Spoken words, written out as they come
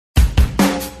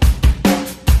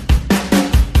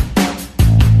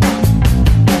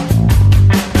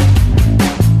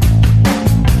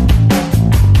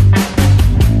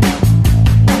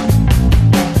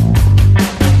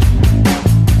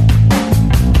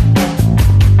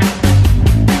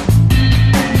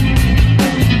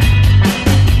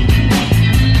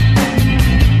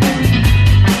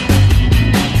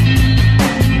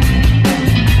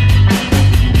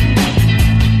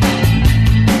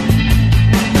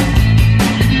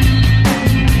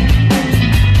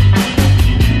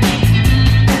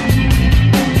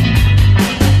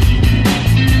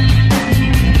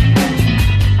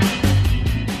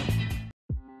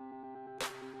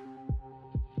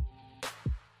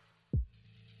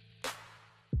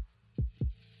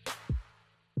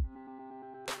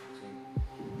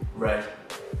Red.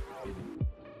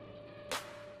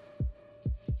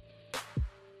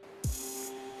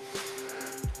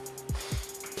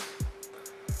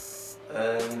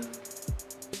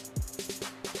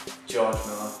 George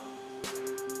Miller.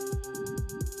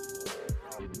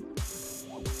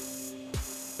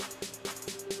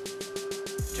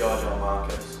 George or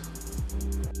Marcus.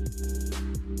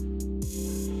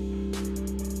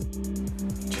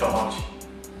 George.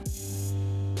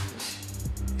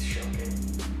 It's shocking.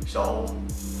 It's old.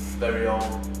 Very old.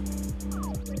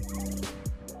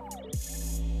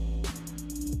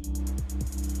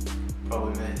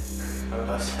 Probably me. How would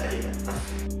I say it?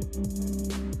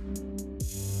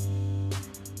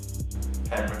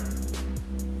 Cameron.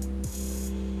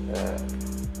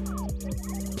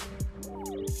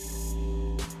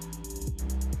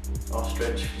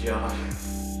 Ostrich, George.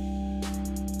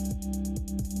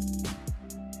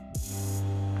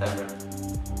 Cameron.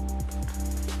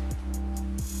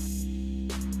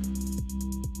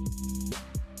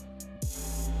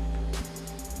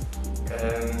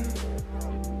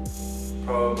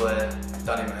 Probably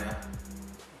Danny Nardiello.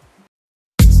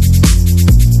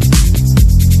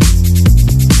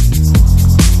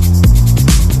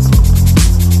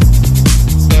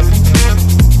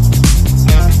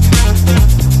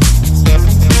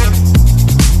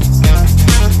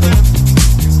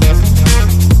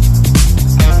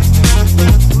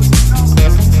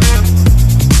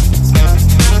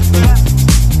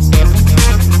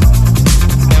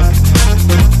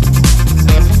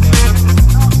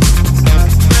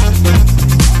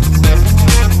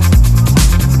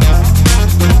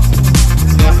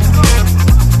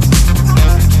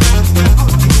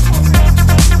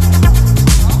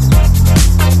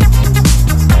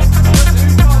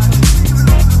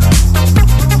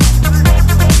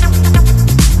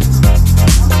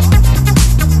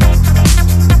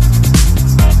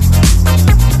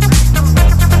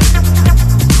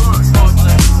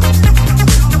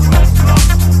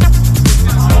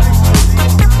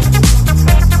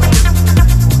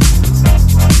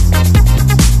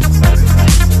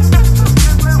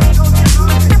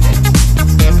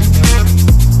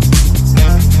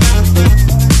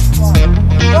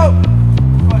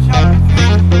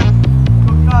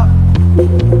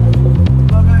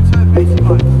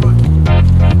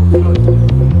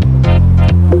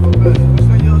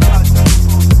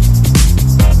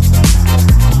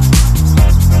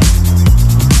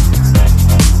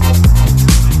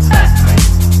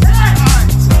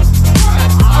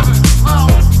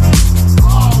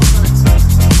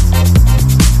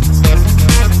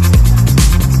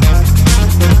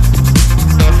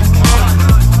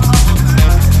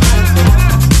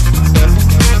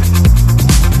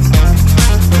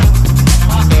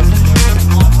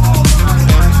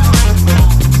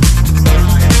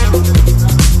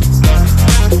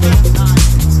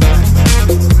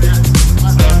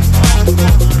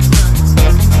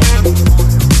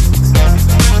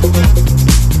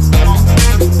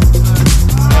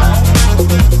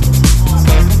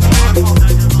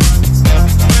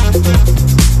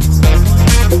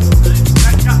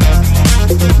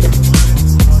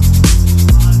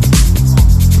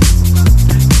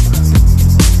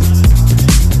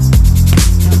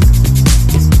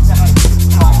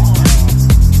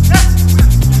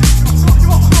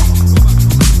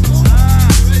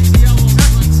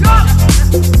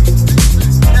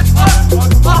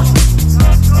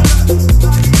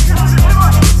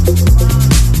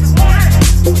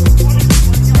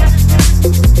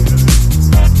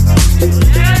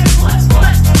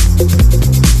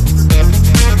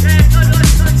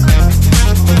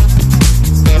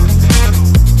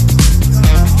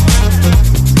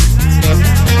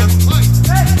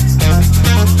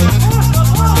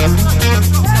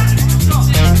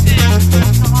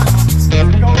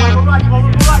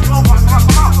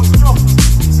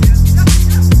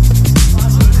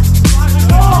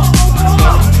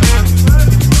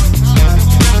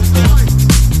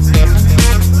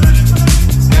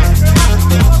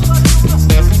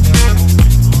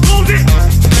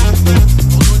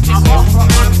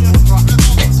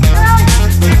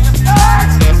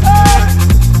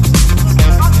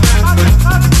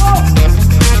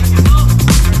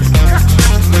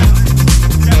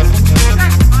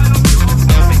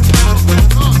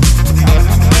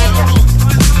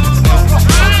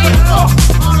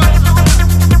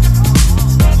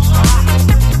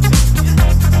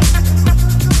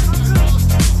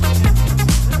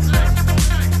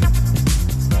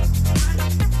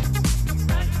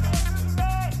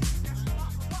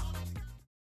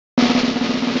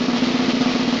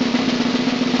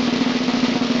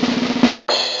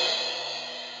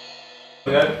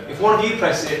 If one of you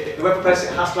press it, whoever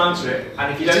presses it has to answer it,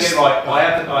 and if you don't get it right, I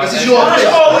haven't. This is your quiz.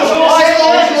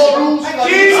 Your rules.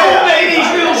 You made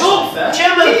these rules up.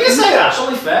 Gemma, did you say that? It's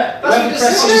only fair. Whoever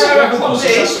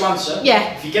presses to answer.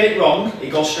 Yeah. If you get it wrong, it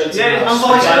goes straight to the Yeah, house.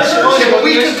 But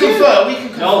we can confirm. We can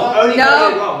confirm. Only No.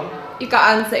 get it wrong. You got to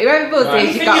answer. Whoever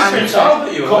buzzes, you got to answer.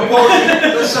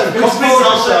 Listen, who's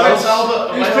Prince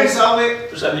Albert? Who's Prince Albert?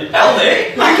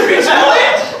 Albert? Prince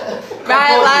Albert?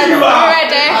 Right, lads, you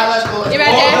ready? Right, let's go. You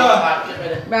ready? Right, get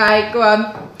ready. Right, go on.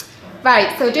 Right,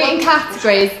 so do it in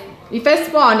categories. Your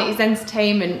first one is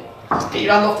entertainment. Get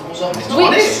your hand off the buzzer.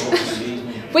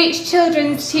 Which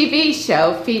children's TV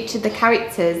show featured the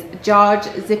characters George,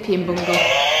 Zippy and Bungle?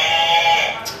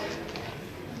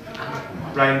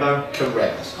 Rainbow.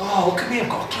 Correct. Oh, look at me, I've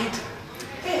got a kid.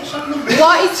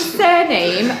 What is the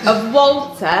surname of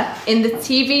Walter in the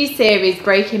TV series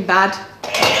Breaking Bad?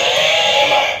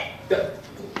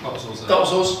 That was us. That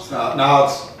was us.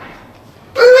 Nards.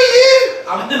 Who are you?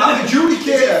 I'm the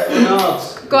adjudicator.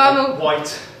 Nards. Go on,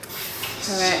 White.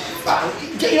 correct.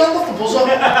 Right, get your hand off the buzzer.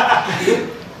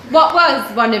 What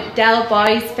was one of Del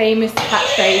Boy's famous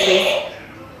catchphrases?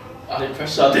 I didn't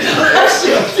press that, did I?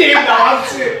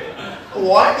 That's it.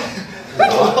 What?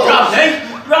 Rodney!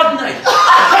 Rodney!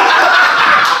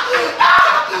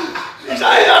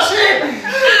 That's it!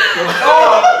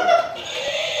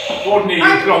 Rodney, you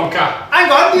plonker.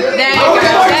 Hang on. There you go.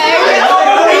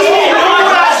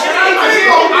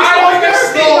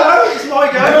 It's my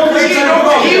go.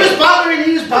 He was battering.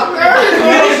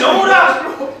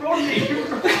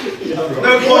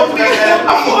 No point. I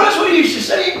thought that's what you used to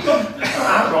say.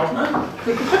 Rodney.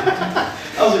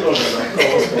 How's it going?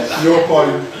 No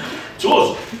point. To us?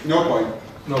 No point.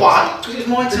 Why? Because it's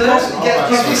my turn.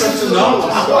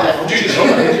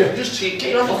 Just cheat. Get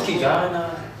your hand off the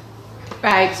buzzer.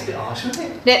 Right.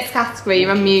 Next category,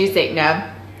 you're on music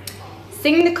now.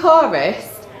 Sing the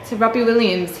chorus to Robbie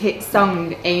Williams' hit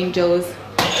song Angels.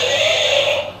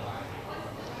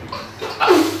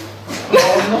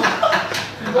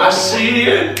 I see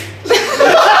you.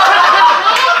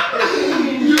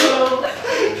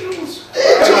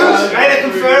 Ain't a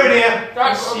conferring here. I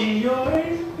see your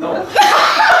no.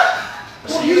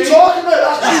 What are you talking about?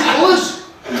 That's two colours.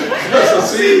 I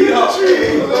see your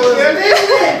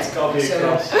It's got to be a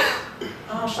cross.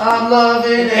 I'm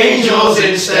loving angels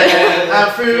instead. I'm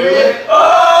through it.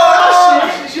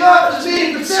 Oh, It's yours to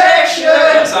be protection.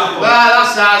 Well,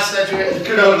 that's nice, Sedgwick.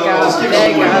 Good old Lord. There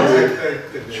you go.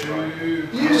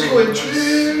 You was going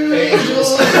true angels.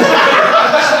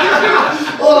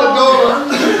 Oh, no.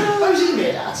 How's he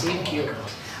made that? Thank you.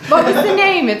 What was the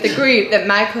name of the group that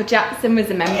Michael Jackson was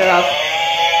a member of?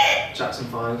 Jackson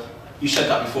 5. you said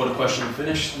that before the question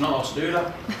finished. I'm not allowed to do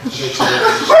that. You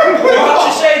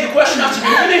have to say the question had to be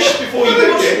finished before you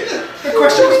do it. The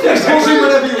question was finished.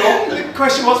 Whenever you want. The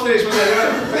question was finished, wasn't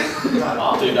it?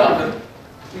 I'll do that then.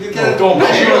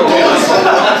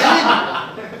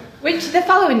 Which of the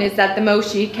following has had the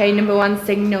most UK #1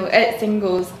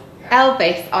 singles?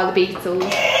 Elvis or the Beatles?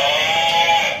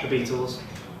 The Beatles.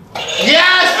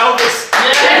 Yes! Elvis.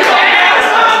 Yes!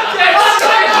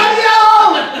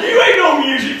 You ain't no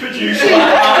music producer.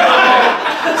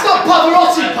 It's not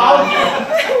Pavarotti, pal.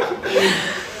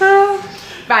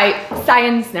 Right,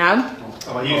 science now.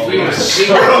 We were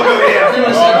struggling here. We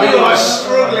were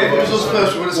struggling. It was us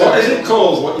first. What is it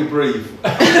called? What you breathe?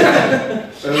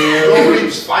 Your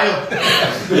breathes fire.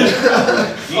 He's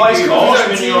got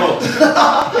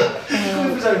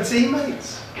his own teammates.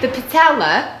 The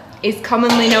patella is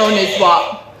commonly known as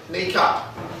what? Kneecap.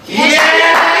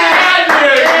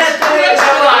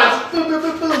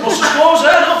 What's the scores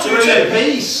there? Not 2-2.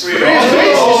 Peace. Oh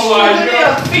my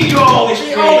god. Feed you all this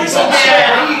praise.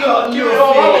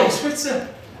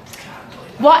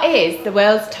 What is the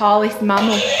world's tallest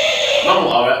mammal?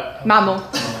 Mammal, alright. Mammal.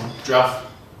 Giraffe.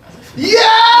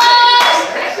 Yes!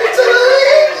 It's a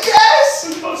lead! Yes!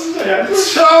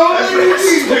 Totally!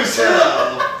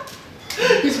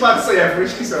 He's about to say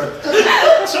average, he's alright.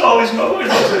 That's always my way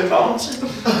of balancing.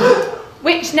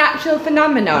 Which natural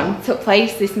phenomenon took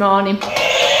place this morning?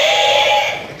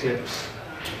 Eclipse.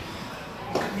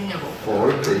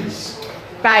 4 apiece.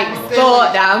 Right,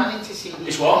 sport now.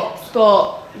 It's what?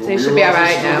 Sport. So you should be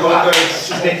alright now. This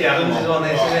is Nicky Adams is on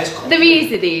this, isn't it? They're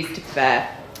easy these to be fair.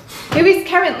 Who is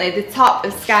currently the top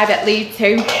of Sky Bet League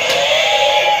 2?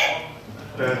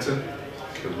 Burton.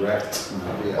 Correct.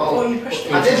 Well, I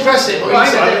did press it, but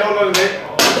he said it. Hold on a bit.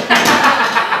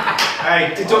 Hey,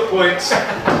 deduct points.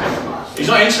 He's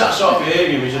not into that sort of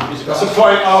behaviour, he's a That's a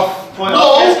point off. Point No,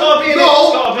 off. It's got to be in it.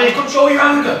 It's got to be. Control your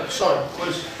anger. Sorry.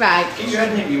 Right. Keep your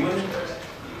head in it, you women.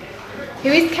 Who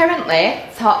is currently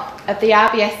top of the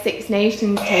RBS Six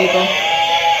Nations table?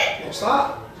 What's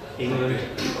that? England.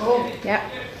 Oh. Yep.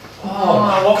 Oh,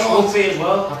 I watch rugby as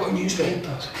well. I've got a newspaper.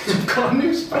 I've got a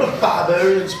newspaper.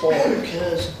 Barbarian sport, who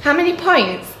cares? How many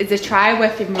points is a try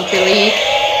worth in rugby league?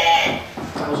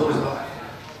 That was always that.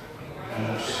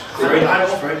 Three.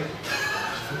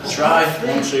 Try.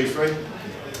 1, 2, 3.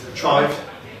 Try.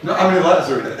 No, how many letters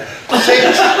are in it?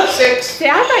 6. See,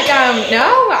 I wrote down,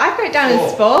 no, I wrote down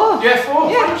as 4. Yeah, 4.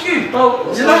 Yeah. Thank you.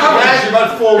 Well, You know how many you've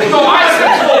had 4 no, I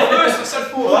said 4 first. I said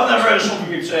 4. Well, I've never heard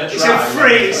something you'd say. You said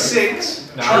 3, it's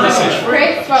 6. No, this is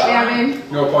Chris, what we having?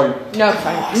 No point. No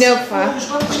point. No point.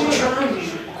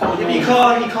 You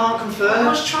can't confirm. I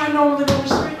was trying all the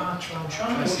numbers 3. I'm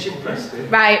trying.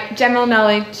 Right, general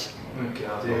knowledge.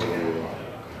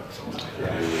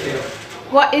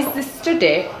 What is the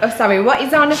study, what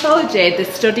is ornithology, the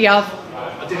study of?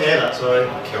 I didn't hear that, sorry.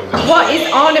 What is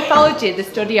ornithology, the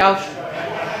study of?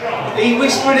 He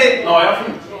whispered it. No, I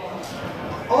haven't.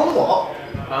 On what?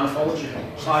 Ornithology.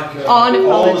 It's like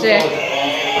Ornithology.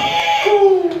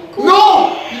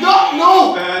 No!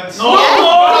 No! Birds. No! Oh,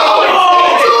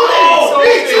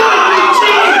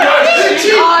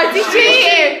 is he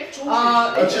cheating? I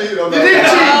cheated on You did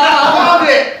cheat! Found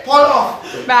it! Point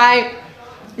off! Right.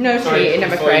 No cheating,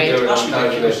 I'm afraid. That's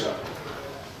ridiculous.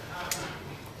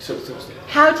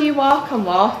 How do you walk on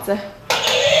water?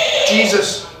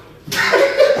 Jesus.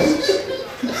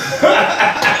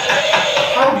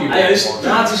 How do you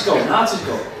Nardi's go.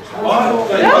 What?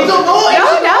 You don't know it!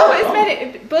 No, it's made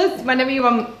it buzz whenever you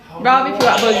want. Rob, if you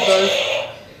want buzz.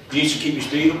 You need to keep your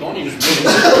speed up, don't you? Just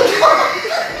run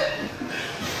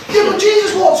Yeah, but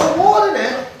Jesus walks on water,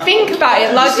 innit? Think about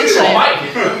it logically.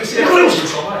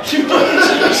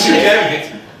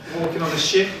 Walking on a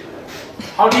ship.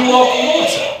 How do you walk on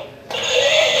water?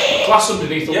 Glass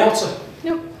underneath the water.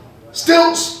 No,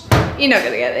 Stilts! you're not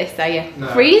going to get this, are you? No.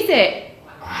 Freeze it.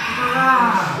 You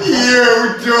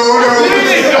don't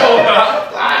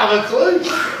I have a clue.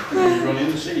 You run in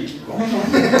the sea.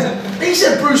 He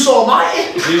said Bruce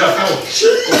Almighty. See that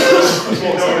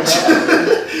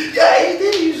Yeah, he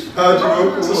did use. How do you walk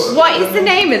on water? What is the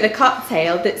name of the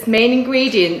cocktail that's main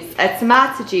ingredients are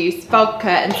tomato juice, vodka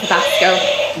and Tabasco?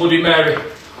 Bloody Mary.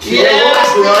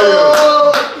 Yes!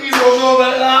 Brian. You don't know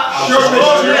about that.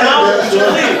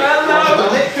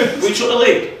 We took the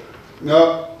lead.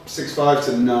 No, 6-5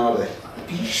 to Nardi.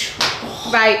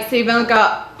 Right, so you've only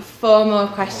got 4 more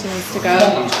questions to go.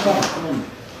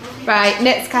 Right,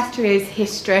 next category is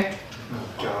history.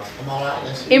 God, I'm alright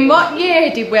this. In what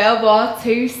year did World War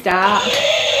II start?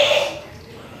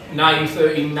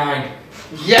 1939.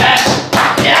 Yes!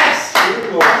 Yes!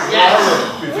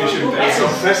 That's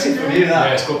impressive from you,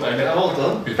 Yeah, it's good, isn't it? Well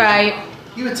done. Right,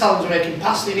 You were telling us we're making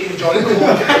passes, you didn't even join the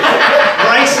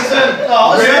Racism!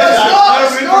 Oh,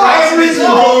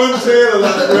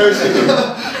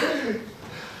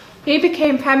 who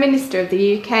became Prime Minister of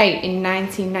the UK in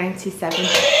 1997?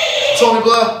 Tony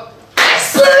Blair.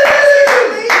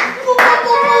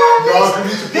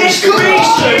 This could be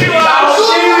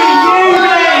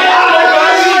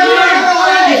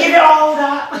you give it all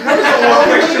that.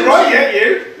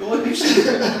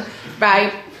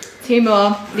 Right, 2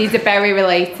 more. These are very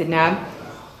related now.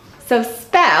 So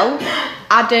spell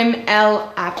Adam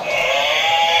L. Abd.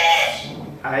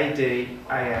 ADIMELABD.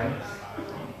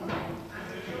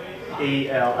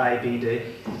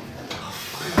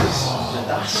 There's a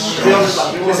dash.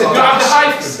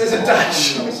 There's a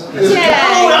dash. Oh,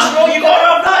 Yeah. that's what you got to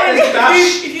have that in.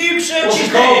 If you search his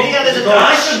name, there's a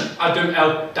dash. Adam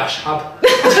L-Hab.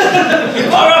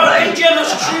 You've got to have that in, Jim,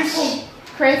 that's truthful.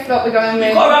 Chris, what we're going with?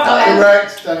 You've got to have that in.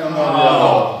 Correct, Danny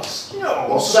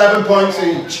Nardiello. 7 points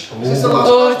each. Is this the last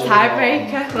Oh, question?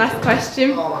 tiebreaker. Last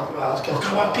question. Oh, right, let's go.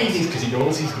 Because he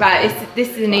knows he's Right, this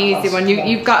is an easy one.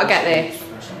 You've got to get this.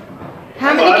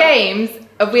 How many games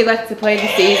have we left to play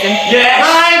this season? Yes!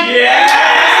 Yes!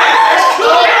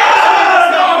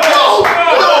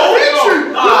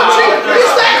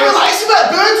 It's like relaxing about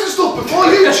birds and stuff before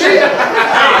you cheat.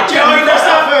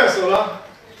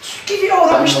 Give it all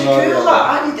that Mr. Cool, that.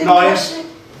 I didn't press it.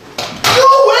 No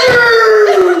way!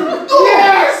 No!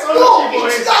 Yes! No!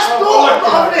 That's no!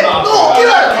 No! Get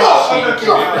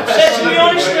out! Said to be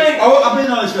honest, mate. I've been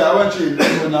honest with you, I went to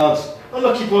Nards.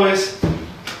 Unlucky boys.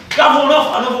 Have one off,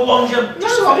 another one, Jim. No,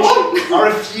 I won. I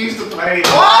refuse to play.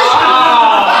 Why?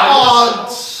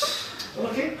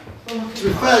 Unlucky. To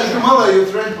be fair, you come over, you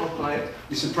 3.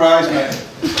 You surprised me.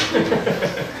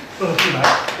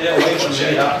 Yeah, wait for me,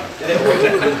 that.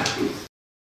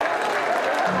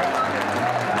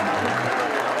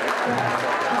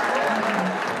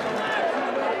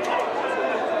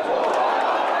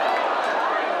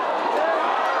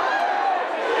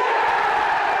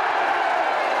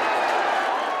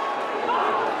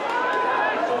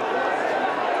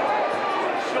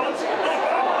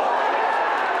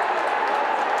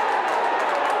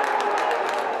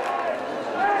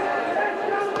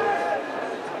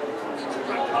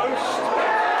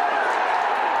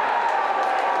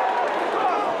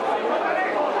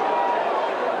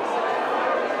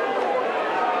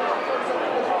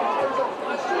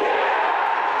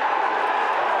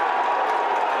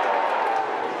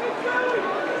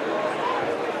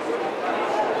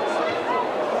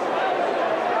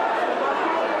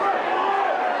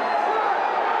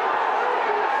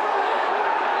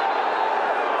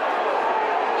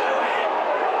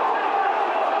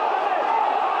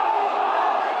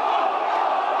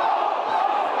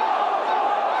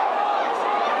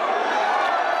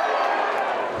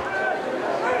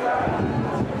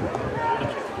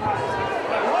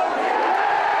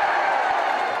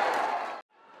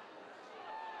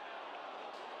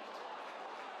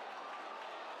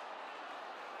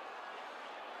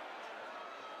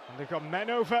 they've got men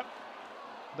over.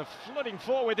 The flooding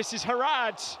forward. This is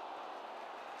Harad.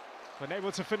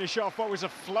 Unable to finish off what was a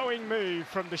flowing move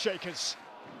from the Shakers.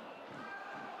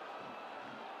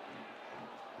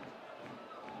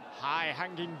 High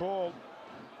hanging ball.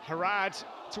 Harad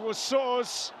towards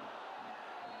Soers.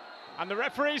 And the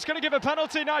referee's going to give a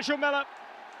penalty, Nigel Miller.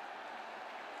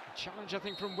 Challenge, I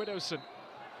think, from Widowson.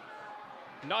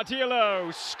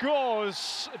 Nardiello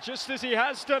scores just as he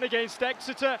has done against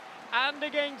Exeter and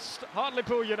against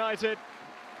Hartlepool United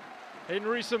in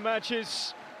recent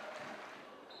matches.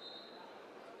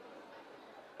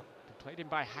 Played in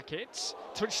by Hackett.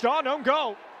 Touched on, own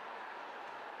goal.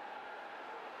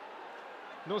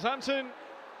 Northampton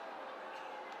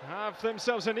have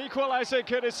themselves an equaliser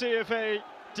courtesy of a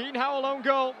Dean Howell own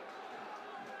goal.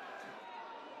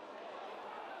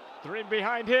 They're in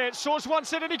behind here. Soers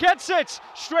wants it and he gets it.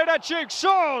 Straight at Duke.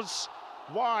 Soers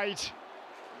wide.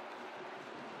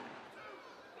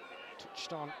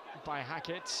 Touched on by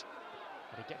Hackett.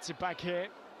 But he gets it back here.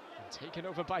 And taken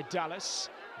over by Dallas.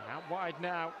 And out wide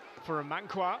now for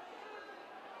Amankwa.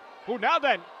 Oh, now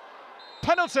then.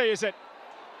 Penalty, is it?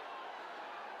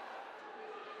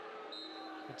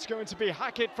 It's going to be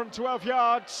Hackett from 12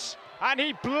 yards. And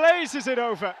he blazes it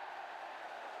over.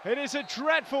 It is a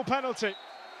dreadful penalty.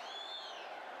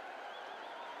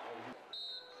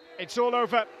 It's all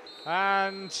over,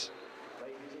 and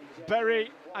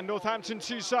Bury and Northampton,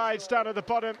 two sides down at the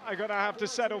bottom, are going to have to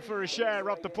settle for a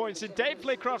share of the points in Dave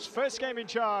Flitcroft's first game in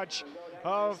charge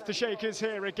of the Shakers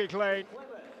here at Gig Lane.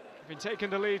 Been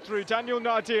taken the lead through Daniel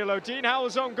Nardiello. Dean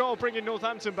Howell's own goal bringing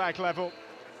Northampton back level.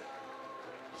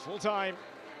 Full time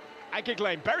at Gig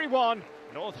Lane. Bury 1,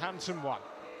 Northampton 1.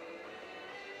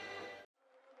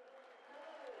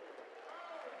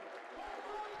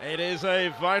 It is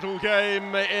a vital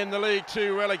game in the League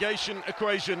 2 relegation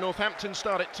equation. Northampton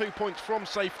start at 2 points from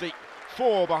safety,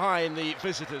 4 behind the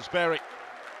visitors, Bury.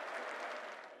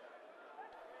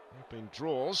 Been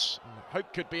draws.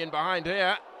 Hope could be in behind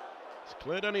here. It's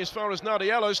cleared only as far as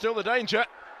Nardiello, still the danger.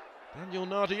 Daniel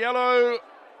Nardiello,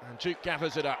 and Duke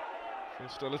gathers it up.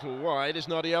 Just a little wide is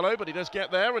Nardiello, but he does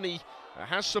get there, and he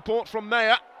has support from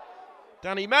Mayer.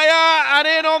 Danny Mayer, and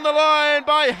in on the line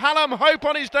by Hallam Hope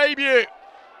on his debut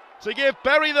to give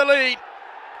Bury the lead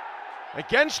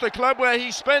against the club where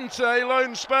he spent a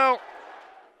loan spell.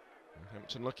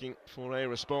 Northampton looking for a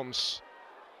response.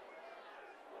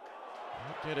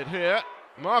 Get it here.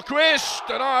 Marquis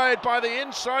denied by the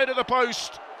inside of the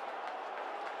post.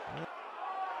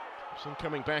 Gibson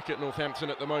coming back at Northampton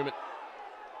at the moment.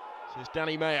 This is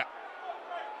Danny Mayer.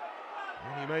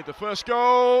 And he made the first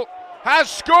goal. Has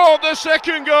scored the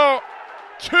second goal.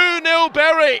 2-0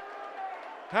 Bury.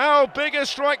 How big a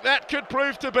strike that could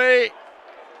prove to be.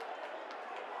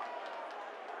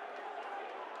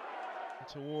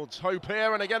 Towards Hope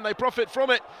here, and again they profit from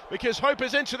it because Hope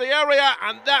is into the area,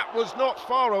 and that was not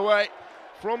far away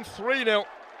from 3-0.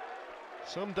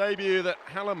 Some debut that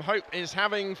Hallam Hope is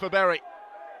having for Bury.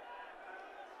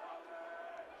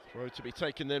 Throw to be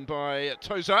taken then by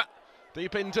Tozer.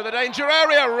 Deep into the danger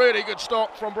area. Really good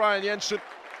stop from Brian Jensen.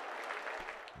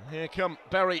 And here come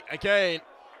Bury again.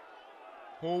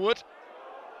 Forward.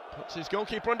 Puts his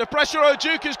goalkeeper under pressure.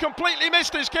 Duke has completely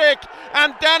missed his kick.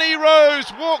 And Danny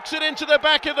Rose walks it into the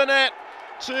back of the net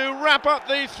to wrap up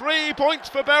the 3 points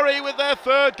for Bury with their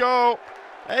third goal.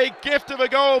 A gift of a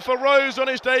goal for Rose on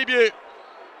his debut.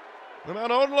 The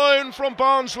man on loan from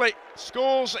Barnsley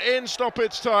scores in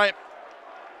stoppage time.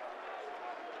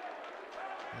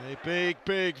 A big,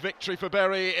 big victory for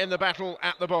Bury in the battle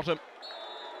at the bottom.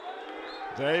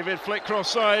 David Flitcroft's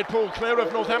side pulled clear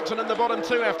of Northampton in the bottom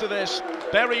two after this.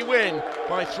 Bury win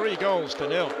by 3 goals to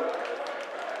 0.